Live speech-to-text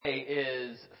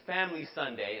Family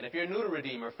Sunday. And if you're new to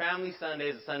Redeemer, Family Sunday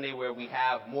is a Sunday where we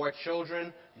have more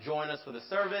children join us for the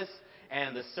service.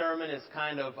 And the sermon is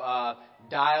kind of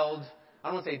dialed, I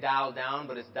don't want to say dialed down,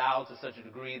 but it's dialed to such a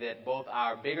degree that both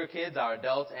our bigger kids, our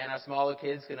adults, and our smaller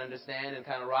kids can understand and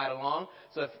kind of ride along.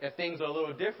 So if things are a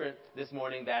little different this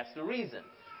morning, that's the reason.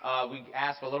 We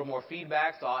asked for a little more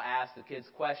feedback, so I'll ask the kids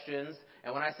questions.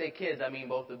 And when I say kids, I mean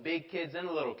both the big kids and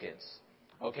the little kids.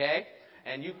 Okay?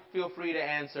 And you feel free to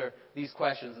answer these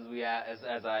questions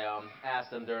as I ask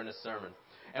them during the sermon.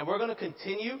 And we're going to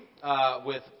continue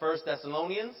with 1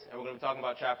 Thessalonians, and we're going to be talking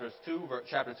about chapter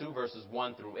 2, verses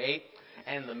 1 through 8.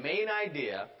 And the main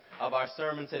idea of our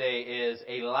sermon today is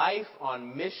a life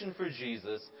on mission for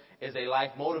Jesus is a life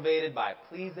motivated by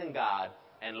pleasing God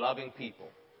and loving people.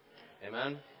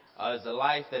 Amen? It's a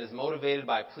life that is motivated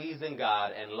by pleasing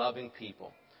God and loving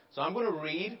people. So I'm going to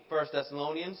read 1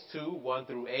 Thessalonians 2, 1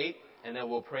 through 8, and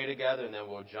then we'll pray together, and then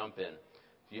we'll jump in.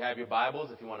 If you have your Bibles,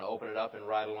 if you want to open it up and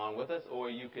ride along with us, or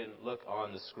you can look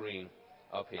on the screen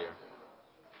up here.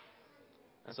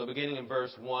 And so beginning in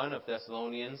verse 1 of 1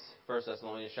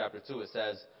 Thessalonians chapter 2, it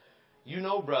says, "You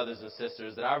know, brothers and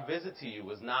sisters, that our visit to you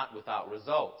was not without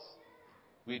results.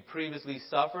 We'd previously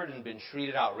suffered and been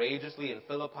treated outrageously in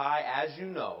Philippi, as you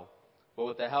know, but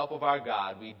with the help of our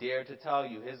God, we dared to tell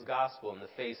you his gospel in the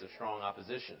face of strong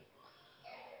opposition.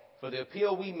 For the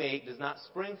appeal we make does not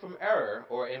spring from error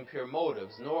or impure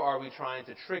motives, nor are we trying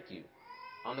to trick you.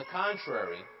 On the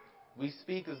contrary, we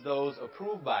speak as those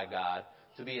approved by God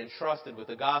to be entrusted with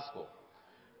the gospel.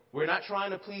 We're not trying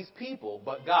to please people,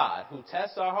 but God, who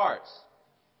tests our hearts.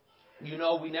 You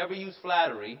know, we never use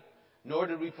flattery, nor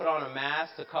did we put on a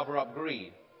mask to cover up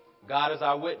greed. God is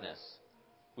our witness.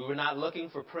 We were not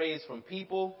looking for praise from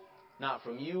people, not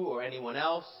from you or anyone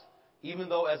else, even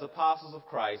though as apostles of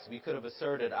Christ we could have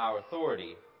asserted our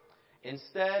authority.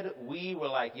 Instead, we were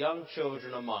like young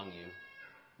children among you.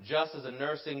 Just as a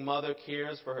nursing mother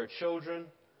cares for her children,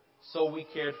 so we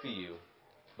cared for you.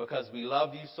 Because we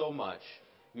loved you so much,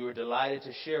 we were delighted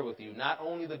to share with you not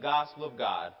only the gospel of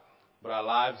God, but our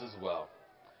lives as well."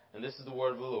 And this is the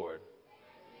word of the Lord.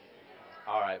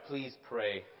 All right, please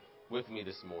pray with me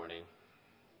this morning.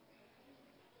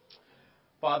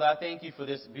 Father, I thank you for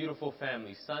this beautiful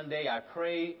Family Sunday. I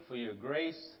pray for your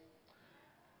grace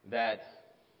that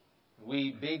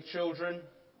we big children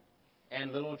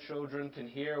and little children can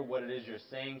hear what it is you're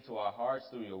saying to our hearts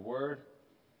through your word,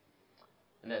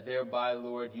 and that thereby,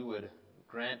 Lord, you would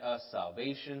grant us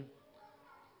salvation.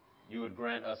 You would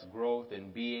grant us growth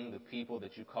in being the people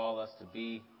that you call us to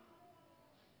be.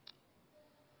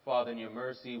 Father, in your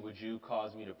mercy, would you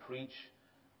cause me to preach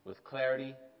with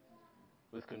clarity,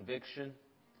 with conviction,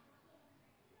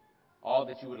 all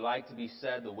that you would like to be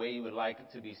said, the way you would like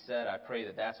it to be said. I pray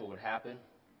that that's what would happen.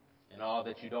 And all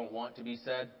that you don't want to be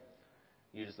said,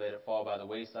 you just let it fall by the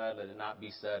wayside, let it not be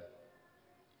said.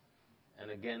 And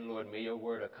again, Lord, may your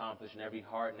word accomplish in every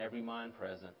heart and every mind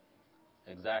present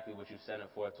exactly what you sent it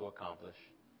forth to accomplish.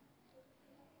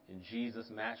 In Jesus'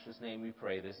 matchless name we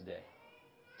pray this day.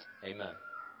 Amen.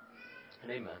 And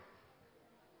amen.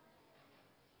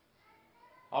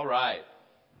 All right.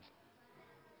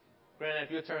 Brandon,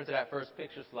 if you'll turn to that first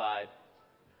picture slide.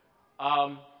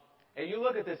 And you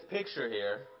look at this picture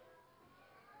here,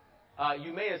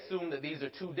 you may assume that these are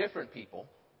two different people,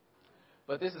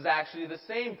 but this is actually the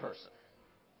same person.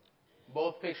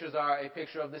 Both pictures are a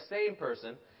picture of the same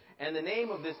person, and the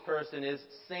name of this person is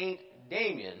Saint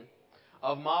Damien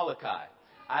of Molokai.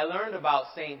 I learned about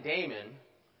Saint Damien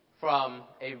from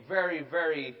a very,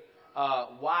 very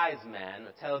wise man,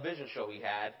 a television show he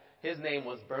had. His name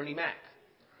was Bernie Mac.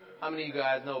 How many of you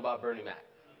guys know about Bernie Mac?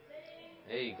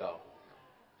 There you go.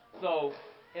 So,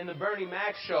 in the Bernie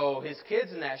Mac show, his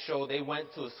kids in that show, they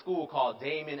went to a school called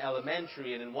Damien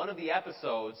Elementary, and in one of the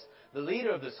episodes, the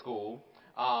leader of the school,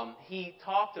 he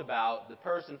talked about the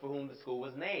person for whom the school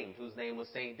was named, whose name was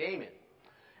Saint Damien.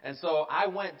 And so I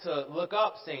went to look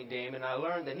up Saint Damien, and I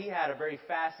learned that he had a very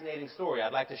fascinating story.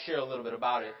 I'd like to share a little bit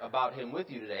about him with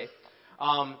you today.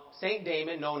 Saint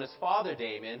Damien, known as Father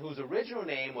Damien, whose original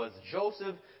name was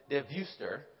Joseph de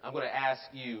Veuster. I'm going to ask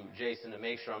you, Jason, to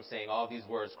make sure I'm saying all these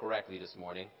words correctly this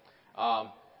morning.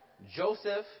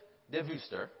 Joseph de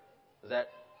Veuster. Is that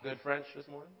good French this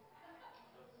morning?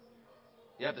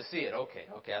 You have to see it. Okay.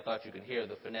 I thought you could hear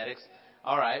the phonetics.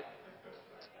 All right.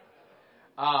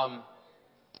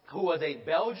 Who was a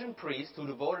Belgian priest who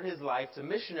devoted his life to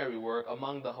missionary work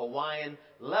among the Hawaiian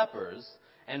lepers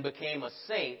and became a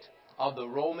saint of the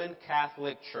Roman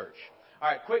Catholic Church.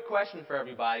 All right, quick question for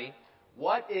everybody.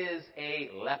 What is a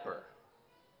leper?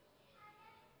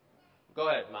 Go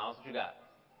ahead, Miles. What you got?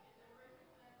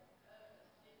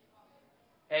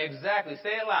 Exactly. Say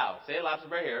it loud. Say it loud so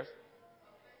everybody hears.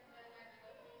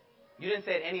 You didn't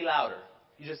say it any louder.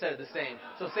 You just said it the same.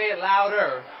 So say it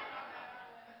louder.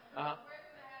 Uh-huh.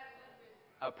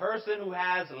 A person who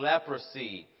has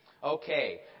leprosy.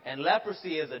 Okay. And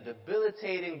leprosy is a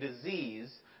debilitating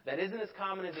disease that isn't as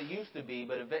common as it used to be,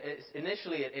 but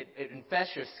initially it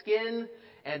infests your skin,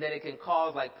 and then it can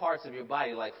cause like parts of your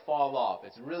body like fall off.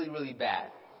 It's really, really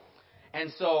bad.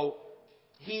 And so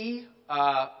he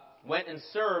went and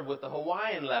served with the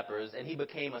Hawaiian lepers, and he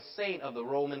became a saint of the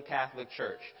Roman Catholic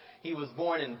Church. He was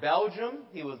born in Belgium.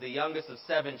 He was the youngest of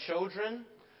 7 children.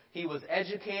 He was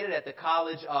educated at the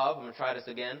College of, I'm going to try this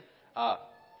again,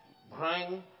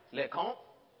 Braine-le-Comte.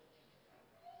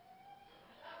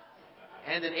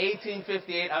 And in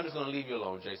 1858, I'm just going to leave you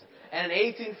alone, Jason. And in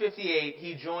 1858,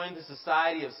 he joined the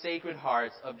Society of Sacred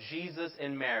Hearts of Jesus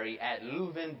and Mary at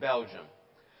Leuven, Belgium.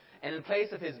 And in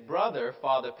place of his brother,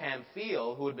 Father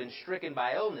Pamphile, who had been stricken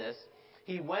by illness,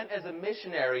 he went as a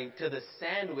missionary to the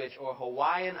Sandwich or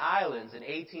Hawaiian Islands in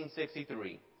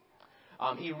 1863.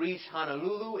 He reached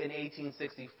Honolulu in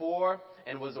 1864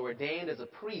 and was ordained as a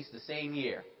priest the same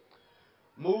year.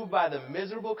 Moved by the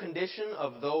miserable condition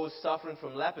of those suffering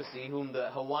from leprosy, whom the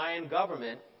Hawaiian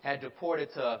government had deported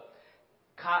to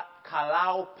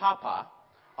Kalaupapa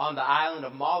on the island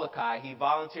of Molokai, he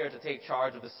volunteered to take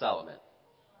charge of the settlement.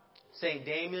 St.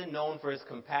 Damien, known for his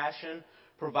compassion,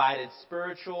 provided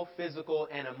spiritual, physical,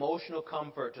 and emotional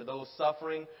comfort to those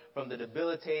suffering from the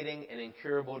debilitating and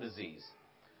incurable disease.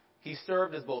 He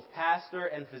served as both pastor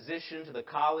and physician to the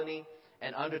colony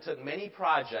and undertook many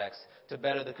projects to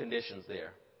better the conditions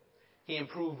there. He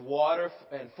improved water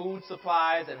and food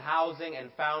supplies and housing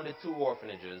and founded 2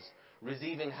 orphanages,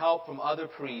 receiving help from other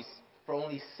priests for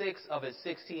only 6 of his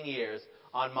 16 years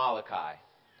on Molokai.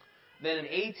 Then in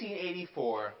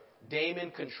 1884,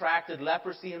 Damon contracted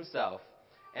leprosy himself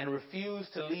and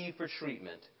refused to leave for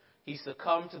treatment. He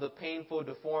succumbed to the painful,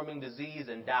 deforming disease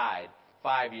and died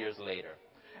 5 years later.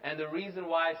 And the reason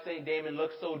why St. Damon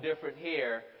looks so different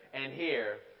here and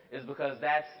here is because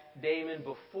that's Damon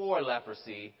before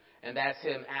leprosy, and that's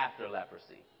him after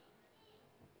leprosy.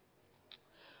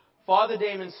 Father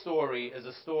Damon's story is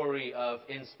a story of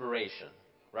inspiration,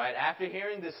 right? After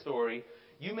hearing this story,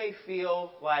 you may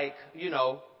feel like,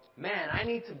 man, I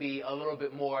need to be a little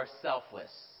bit more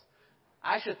selfless.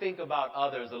 I should think about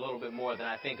others a little bit more than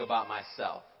I think about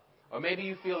myself. Or maybe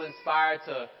you feel inspired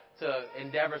to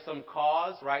endeavor some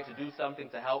cause, right, to do something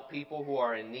to help people who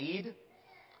are in need.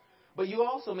 But you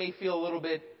also may feel a little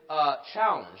bit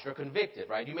challenged or convicted,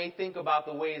 right? You may think about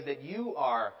the ways that you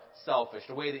are selfish,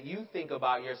 the way that you think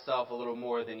about yourself a little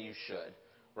more than you should,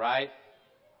 right?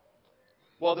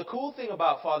 Well, the cool thing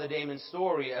about Father Damon's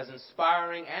story, as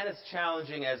inspiring and as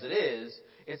challenging as it is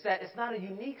that it's not a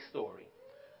unique story.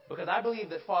 Because I believe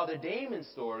that Father Damon's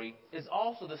story is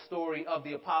also the story of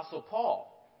the Apostle Paul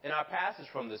in our passage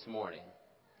from this morning.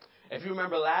 If you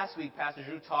remember last week, Pastor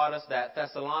Drew taught us that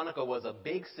Thessalonica was a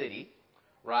big city,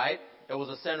 right? It was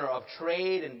a center of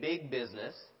trade and big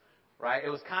business, right? It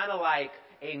was kind of like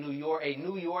a New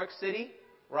York City,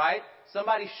 right?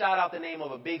 Somebody shout out the name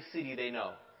of a big city they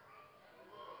know.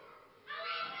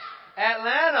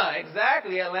 Atlanta,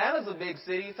 exactly. Atlanta's a big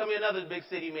city. Tell me another big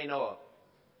city you may know of.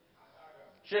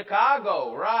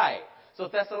 Chicago, right. So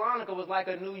Thessalonica was like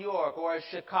a New York or a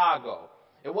Chicago.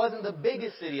 It wasn't the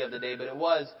biggest city of the day, but it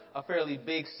was a fairly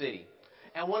big city.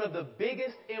 And one of the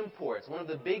biggest exports, one of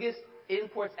the biggest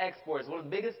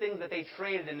things that they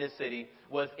traded in this city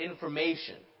was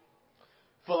information.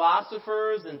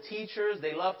 Philosophers and teachers,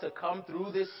 they loved to come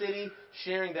through this city,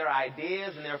 sharing their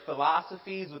ideas and their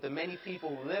philosophies with the many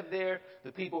people who lived there,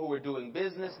 the people who were doing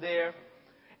business there.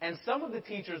 And some of the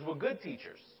teachers were good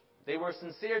teachers. They were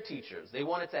sincere teachers. They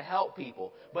wanted to help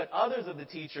people. But others of the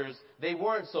teachers, they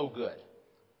weren't so good.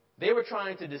 They were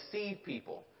trying to deceive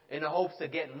people in the hopes to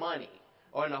get money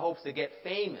or in the hopes to get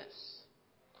famous.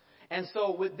 And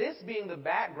so with this being the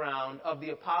background of the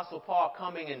Apostle Paul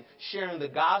coming and sharing the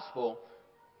gospel,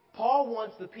 Paul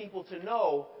wants the people to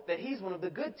know that he's one of the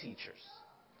good teachers,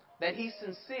 that he's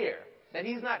sincere, that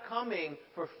he's not coming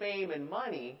for fame and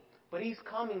money, but he's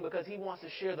coming because he wants to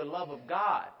share the love of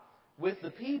God with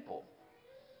the people.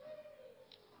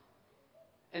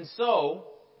 And so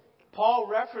Paul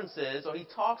references, or he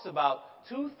talks about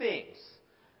 2 things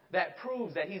that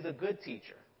proves that he's a good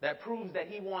teacher, that proves that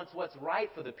he wants what's right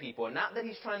for the people. And not that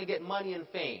he's trying to get money and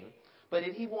fame, but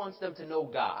that he wants them to know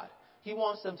God. He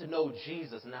wants them to know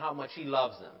Jesus and how much he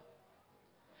loves them.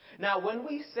 Now, when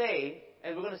we say,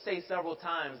 and we're going to say several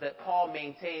times, that Paul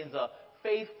maintains a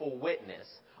faithful witness,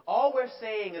 all we're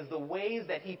saying is the ways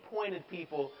that he pointed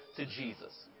people to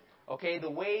Jesus. Okay, the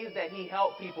ways that he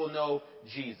helped people know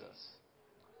Jesus.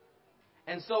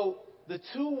 And so the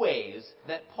two ways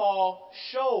that Paul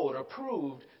showed or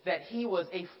proved that he was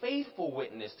a faithful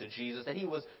witness to Jesus, that he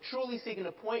was truly seeking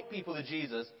to point people to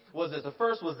Jesus, was this. The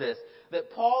first was this,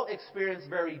 that Paul experienced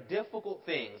very difficult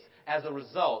things as a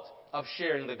result of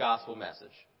sharing the gospel message.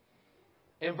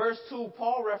 In verse 2,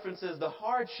 Paul references the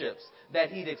hardships that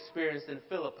he'd experienced in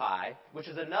Philippi, which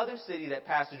is another city that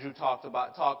Pastor Drew talked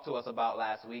to us about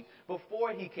last week,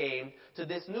 before he came to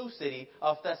this new city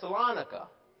of Thessalonica.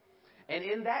 And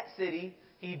in that city,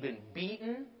 he'd been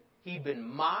beaten, he'd been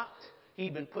mocked,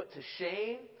 he'd been put to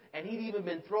shame, and he'd even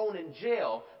been thrown in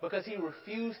jail because he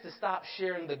refused to stop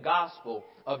sharing the gospel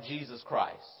of Jesus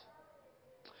Christ.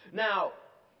 Now,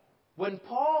 when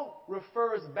Paul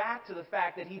refers back to the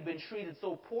fact that he'd been treated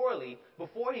so poorly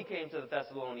before he came to the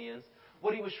Thessalonians,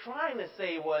 what he was trying to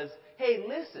say was, hey,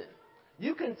 listen,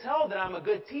 you can tell that I'm a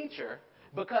good teacher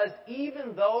because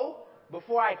even though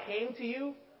before I came to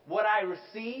you, what I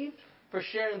received for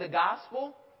sharing the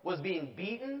gospel was being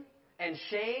beaten and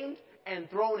shamed and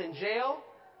thrown in jail,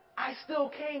 I still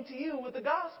came to you with the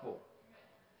gospel.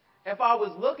 If I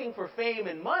was looking for fame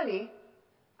and money,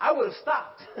 I would have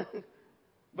stopped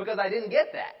because I didn't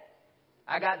get that.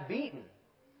 I got beaten.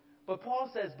 But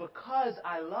Paul says, because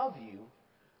I love you,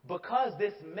 because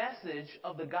this message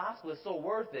of the gospel is so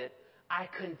worth it, I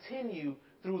continue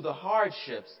through the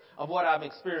hardships of what I'm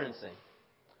experiencing.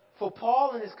 For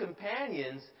Paul and his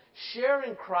companions,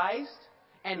 sharing Christ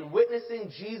and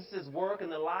witnessing Jesus' work in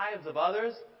the lives of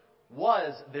others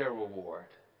was their reward.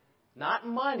 Not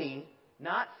money,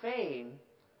 not fame,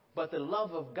 but the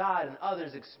love of God and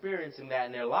others experiencing that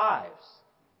in their lives.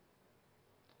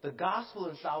 The gospel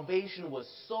and salvation was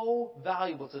so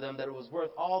valuable to them that it was worth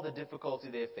all the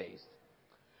difficulty they faced.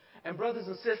 And brothers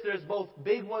and sisters, both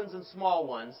big ones and small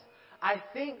ones, I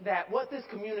think that what this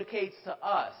communicates to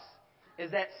us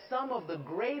is that some of the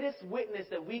greatest witness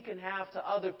that we can have to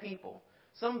other people,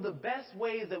 some of the best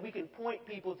ways that we can point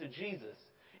people to Jesus,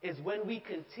 is when we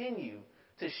continue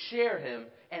to share him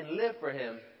and live for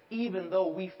him, even though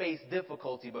we face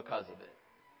difficulty because of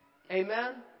it.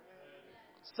 Amen?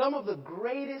 Some of the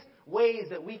greatest ways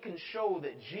that we can show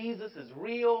that Jesus is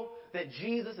real, that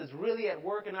Jesus is really at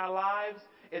work in our lives,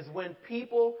 is when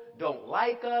people don't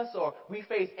like us or we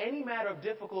face any matter of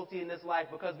difficulty in this life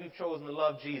because we've chosen to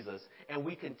love Jesus, and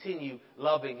we continue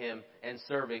loving him and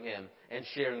serving him and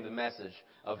sharing the message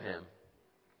of him.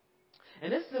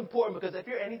 And this is important because if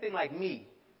you're anything like me,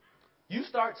 you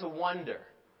start to wonder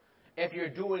if you're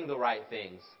doing the right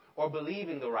things or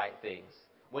believing the right things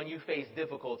when you face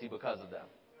difficulty because of them.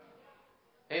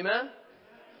 Amen?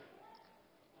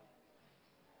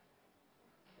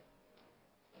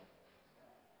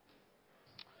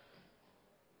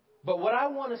 But what I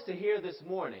want us to hear this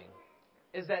morning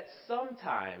is that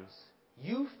sometimes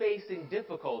you facing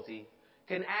difficulty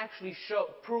can actually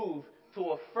prove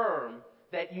to affirm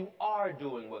that you are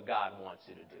doing what God wants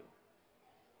you to do.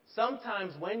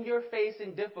 Sometimes when you're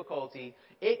facing difficulty,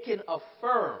 it can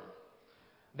affirm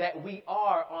that we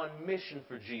are on mission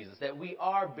for Jesus, that we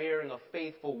are bearing a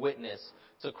faithful witness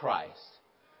to Christ.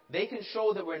 They can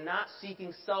show that we're not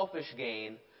seeking selfish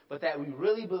gain, but that we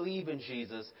really believe in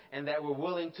Jesus and that we're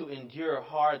willing to endure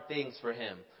hard things for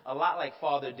him. A lot like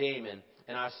Father Damon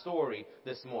in our story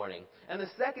this morning. And the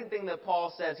second thing that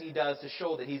Paul says he does to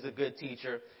show that he's a good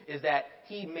teacher is that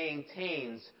he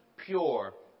maintains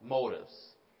pure motives.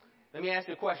 Let me ask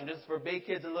you a question. This is for big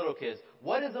kids and little kids.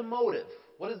 What is a motive?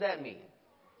 What does that mean?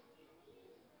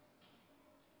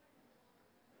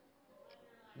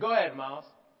 Go ahead, Miles.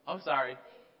 I'm sorry.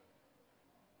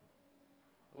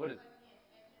 What is it?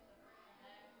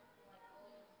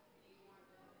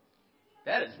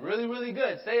 That is really, really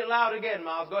good. Say it loud again,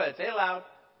 Miles. Go ahead. Say it loud.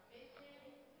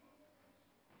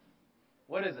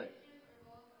 What is it?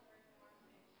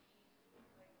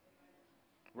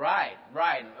 Right.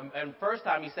 And first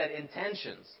time he said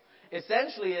intentions.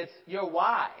 Essentially, it's your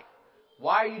why.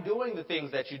 Why are you doing the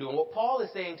things that you do? And what Paul is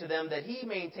saying to them, that he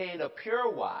maintained a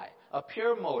pure why, a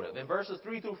pure motive. In verses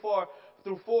 3 through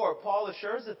 4, Paul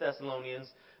assures the Thessalonians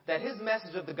that his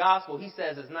message of the gospel, he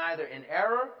says, is neither in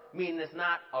error, meaning it's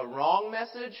not a wrong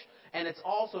message, and it's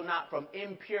also not from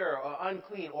impure or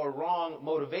unclean or wrong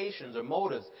motivations or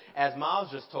motives, as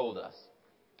Miles just told us.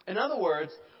 In other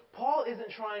words, Paul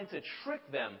isn't trying to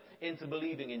trick them into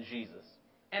believing in Jesus.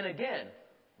 And again,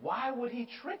 why would he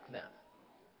trick them?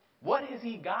 What has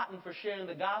he gotten for sharing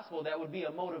the gospel that would be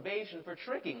a motivation for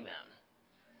tricking them?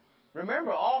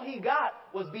 Remember, all he got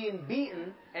was being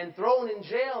beaten and thrown in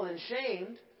jail and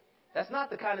shamed. That's not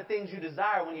the kind of things you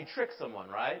desire when you trick someone,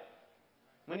 right?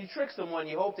 When you trick someone,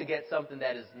 you hope to get something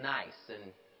that is nice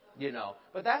and,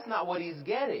 But that's not what he's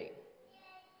getting.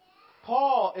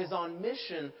 Paul is on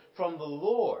mission from the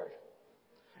Lord.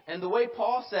 And the way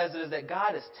Paul says it is that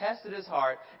God has tested his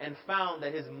heart and found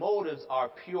that his motives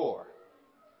are pure.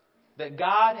 That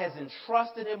God has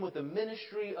entrusted him with the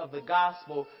ministry of the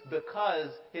gospel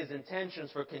because his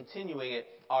intentions for continuing it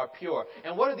are pure.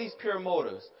 And what are these pure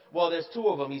motives? Well, there's two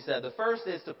of them, he said. The first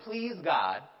is to please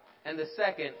God, and the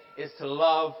second is to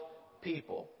love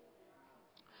people.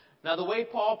 Now, the way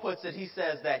Paul puts it, he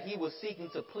says that he was seeking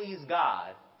to please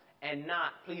God and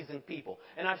not pleasing people.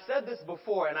 And I've said this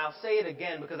before, and I'll say it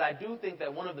again, because I do think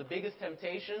that one of the biggest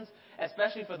temptations,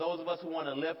 especially for those of us who want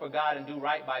to live for God and do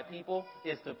right by people,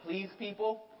 is to please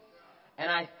people.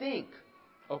 And I think,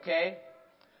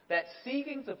 that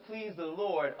seeking to please the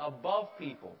Lord above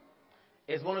people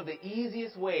is one of the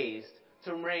easiest ways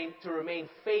to remain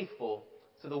faithful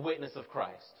to the witness of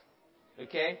Christ.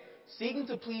 Seeking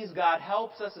to please God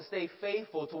helps us to stay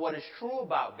faithful to what is true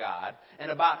about God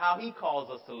and about how he calls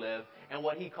us to live and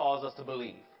what he calls us to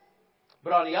believe.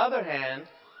 But on the other hand,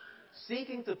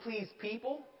 seeking to please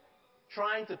people,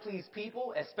 trying to please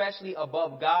people, especially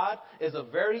above God, is a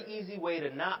very easy way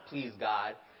to not please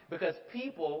God, because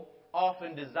people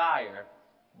often desire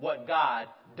what God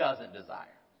doesn't desire.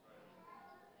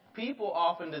 People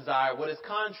often desire what is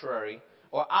contrary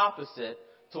or opposite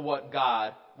to what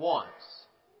God wants.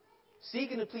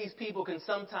 Seeking to please people can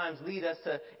sometimes lead us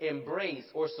to embrace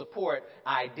or support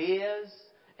ideas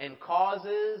and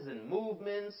causes and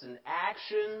movements and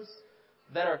actions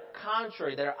that are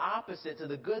contrary, that are opposite to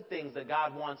the good things that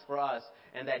God wants for us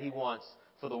and that he wants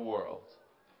for the world.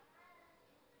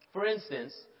 For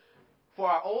instance, for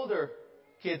our older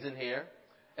kids in here,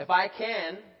 if I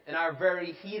can, in our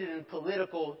very heated and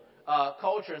political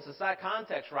culture and society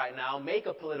context right now, make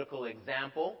a political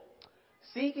example,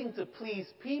 seeking to please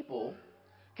people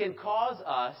can cause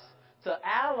us to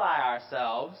ally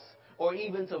ourselves or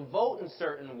even to vote in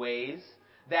certain ways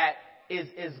that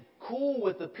is cool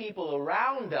with the people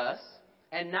around us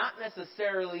and not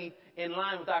necessarily in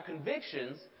line with our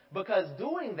convictions, because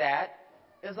doing that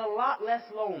is a lot less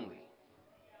lonely,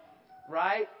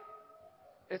 right?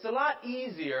 It's a lot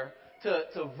easier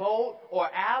to vote or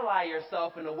ally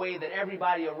yourself in a way that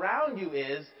everybody around you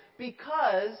is,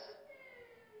 because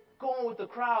going with the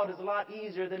crowd is a lot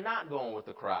easier than not going with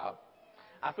the crowd.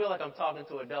 I feel like I'm talking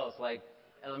to adults, like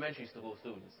elementary school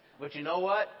students. But you know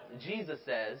what? Jesus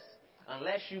says,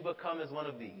 unless you become as one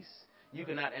of these, you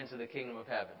cannot enter the kingdom of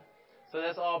heaven. So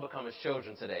let's all become as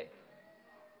children today.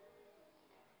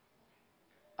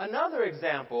 Another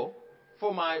example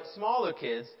for my smaller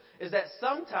kids is that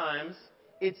sometimes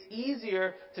it's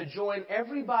easier to join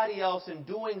everybody else in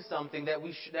doing something that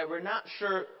we're not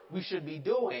sure we should be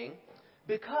doing,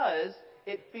 because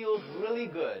it feels really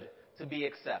good to be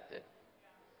accepted.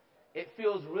 It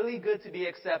feels really good to be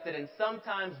accepted, and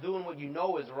sometimes doing what you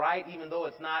know is right, even though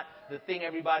it's not the thing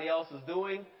everybody else is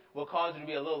doing, will cause you to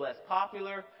be a little less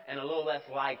popular and a little less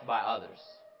liked by others.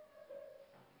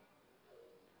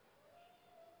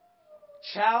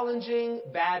 Challenging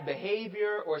bad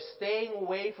behavior or staying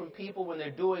away from people when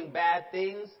they're doing bad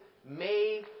things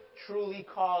may truly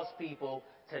cause people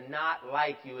to not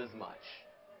like you as much.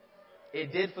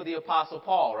 It did for the Apostle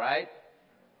Paul, right?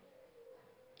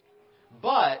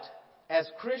 But as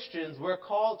Christians, we're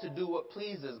called to do what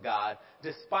pleases God,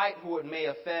 despite who it may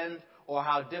offend or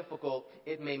how difficult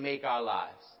it may make our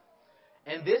lives.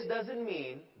 And this does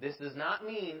not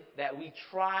mean that we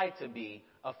try to be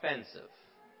offensive.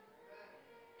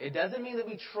 It doesn't mean that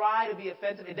we try to be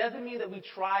offensive. It doesn't mean that we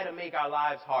try to make our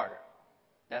lives harder.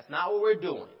 That's not what we're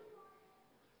doing.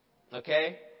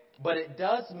 Okay? But it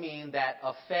does mean that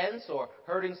offense or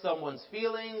hurting someone's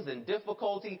feelings and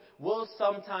difficulty will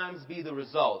sometimes be the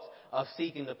result of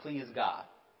seeking to please God.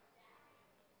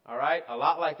 All right? A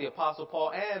lot like the Apostle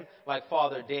Paul and like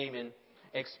Father Damien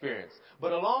experienced.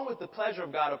 But along with the pleasure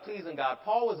of God or pleasing God,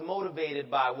 Paul was motivated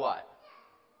by what?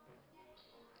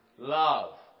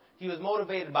 Love. He was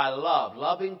motivated by love,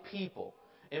 loving people.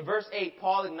 In verse 8,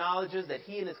 Paul acknowledges that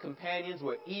he and his companions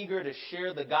were eager to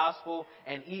share the gospel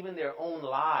and even their own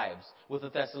lives with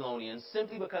the Thessalonians,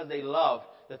 simply because they loved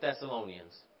the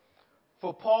Thessalonians.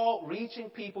 For Paul, reaching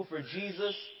people for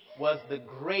Jesus was the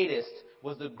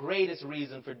greatest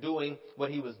reason for doing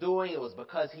what he was doing. It was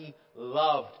because he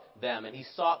loved them and he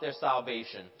sought their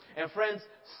salvation. And friends,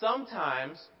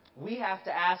 sometimes we have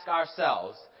to ask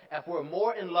ourselves if we're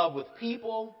more in love with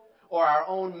people or our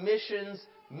own missions,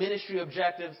 ministry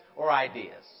objectives, or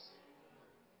ideas.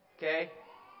 Okay?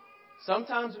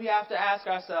 Sometimes we have to ask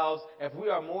ourselves if we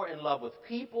are more in love with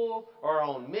people or our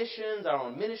own missions, our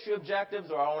own ministry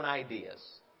objectives, or our own ideas.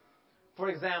 For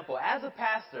example, as a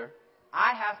pastor,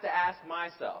 I have to ask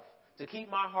myself, to keep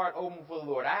my heart open for the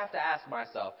Lord, I have to ask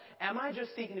myself, am I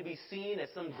just seeking to be seen as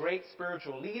some great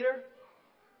spiritual leader?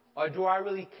 Or do I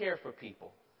really care for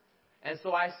people? And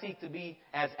so I seek to be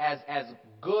as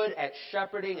good at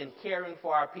shepherding and caring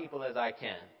for our people as I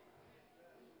can.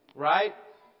 Right?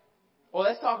 Well,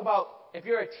 let's talk about if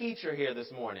you're a teacher here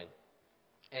this morning.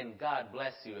 And God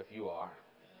bless you if you are.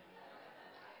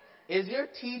 Is your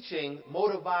teaching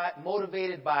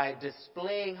motivated by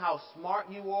displaying how smart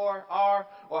you are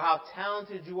or how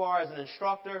talented you are as an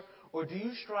instructor? Or do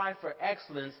you strive for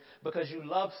excellence because you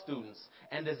love students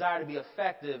and desire to be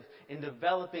effective in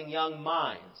developing young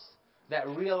minds that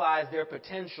realize their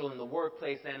potential in the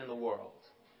workplace and in the world?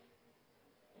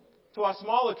 To our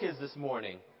smaller kids this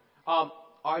morning,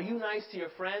 are you nice to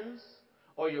your friends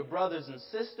or your brothers and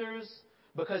sisters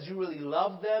because you really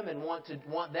love them and want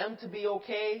them to be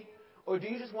okay? Or do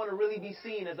you just want to really be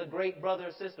seen as a great brother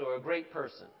or sister or a great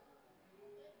person?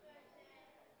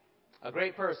 A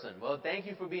great person. Well, thank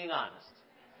you for being honest.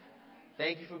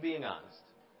 Thank you for being honest.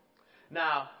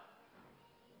 Now,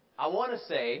 I want to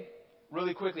say,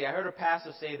 really quickly, I heard a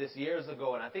pastor say this years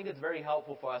ago, and I think it's very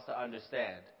helpful for us to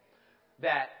understand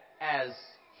that as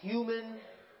human,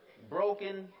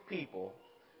 broken people,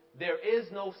 there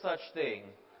is no such thing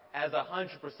as 100%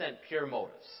 pure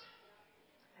motives.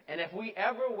 And if we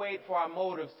ever wait for our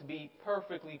motives to be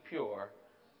perfectly pure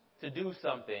to do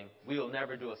something, we will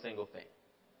never do a single thing.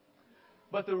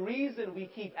 But the reason we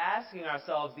keep asking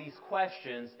ourselves these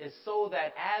questions is so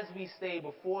that as we stay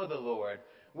before the Lord,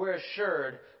 we're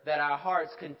assured that our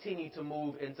hearts continue to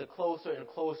move into closer and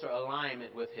closer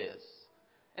alignment with His.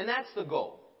 And that's the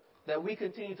goal, that we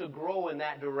continue to grow in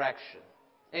that direction.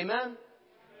 Amen?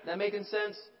 That making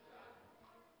sense?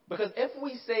 Because if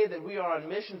we say that we are on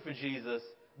mission for Jesus,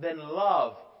 then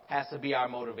love has to be our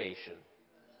motivation.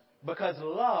 Because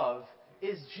love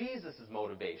is Jesus'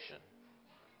 motivation.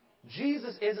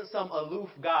 Jesus isn't some aloof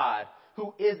God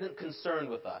who isn't concerned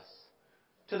with us.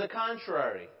 To the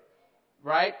contrary,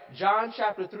 right? John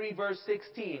chapter 3, verse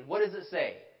 16. What does it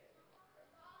say?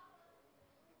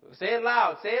 Say it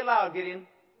loud. Say it loud, Gideon.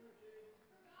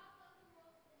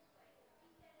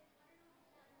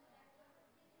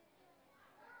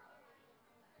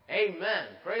 Amen.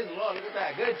 Praise the Lord. Look at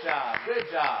that. Good job. Good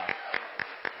job.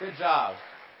 Good job.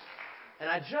 And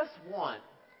I just want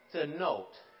to note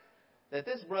that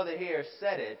this brother here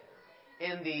said it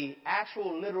in the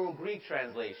actual literal Greek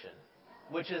translation,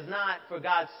 which is not for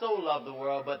God so loved the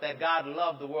world, but that God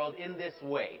loved the world in this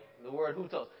way. The word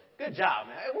hutos. Good job,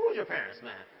 man. Hey, who was your parents,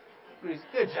 man?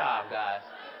 Good job, guys.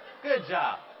 Good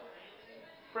job.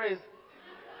 Praise.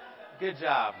 Good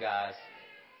job, guys.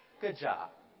 Good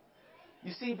job.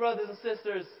 You see, brothers and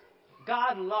sisters,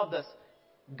 God loved us.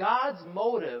 God's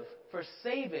motive for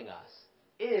saving us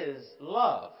is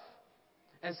love.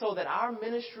 And so that our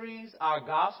ministries, our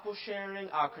gospel sharing,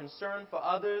 our concern for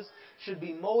others should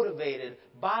be motivated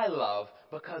by love,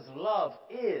 because love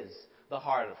is the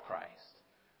heart of Christ.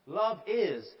 Love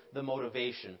is the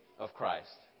motivation of Christ.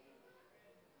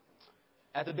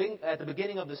 At the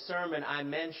beginning of the sermon, I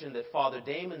mentioned that Father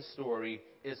Damon's story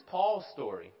is Paul's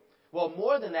story. Well,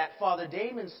 more than that, Father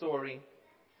Damon's story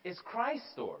is Christ's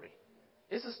story.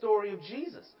 It's the story of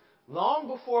Jesus. Long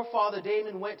before Father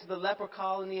Damon went to the leper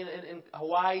colony in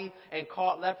Hawaii and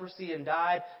caught leprosy and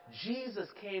died, Jesus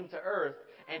came to earth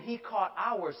and He caught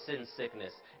our sin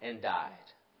sickness and died.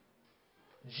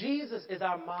 Jesus is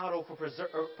our model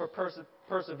for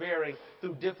persevering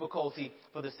through difficulty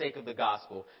for the sake of the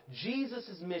gospel.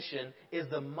 Jesus' mission is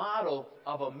the model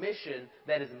of a mission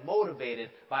that is motivated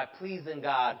by pleasing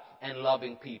God and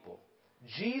loving people.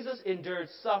 Jesus endured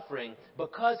suffering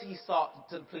because He sought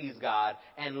to please God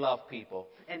and love people.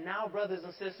 And now, brothers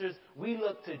and sisters, we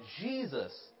look to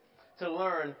Jesus to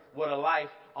learn what a life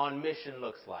on mission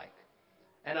looks like.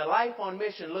 And a life on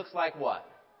mission looks like what?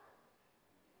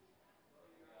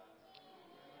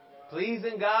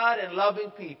 Pleasing God and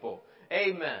loving people.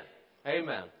 Amen.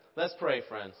 Amen. Let's pray,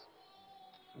 friends.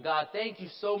 God, thank you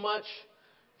so much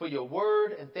for your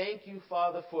word, and thank you,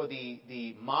 Father, for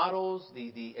the models,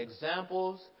 the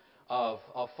examples of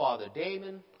Father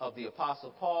Damon, of the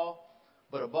Apostle Paul.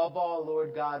 But above all,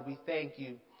 Lord God, we thank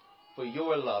you for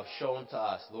your love shown to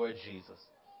us, Lord Jesus.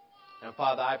 And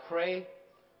Father, I pray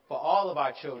for all of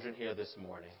our children here this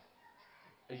morning.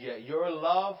 Your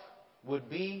love would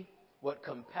be what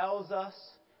compels us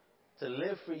to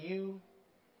live for you,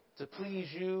 to please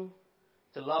you,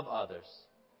 to love others.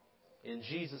 In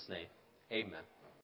Jesus' name, amen.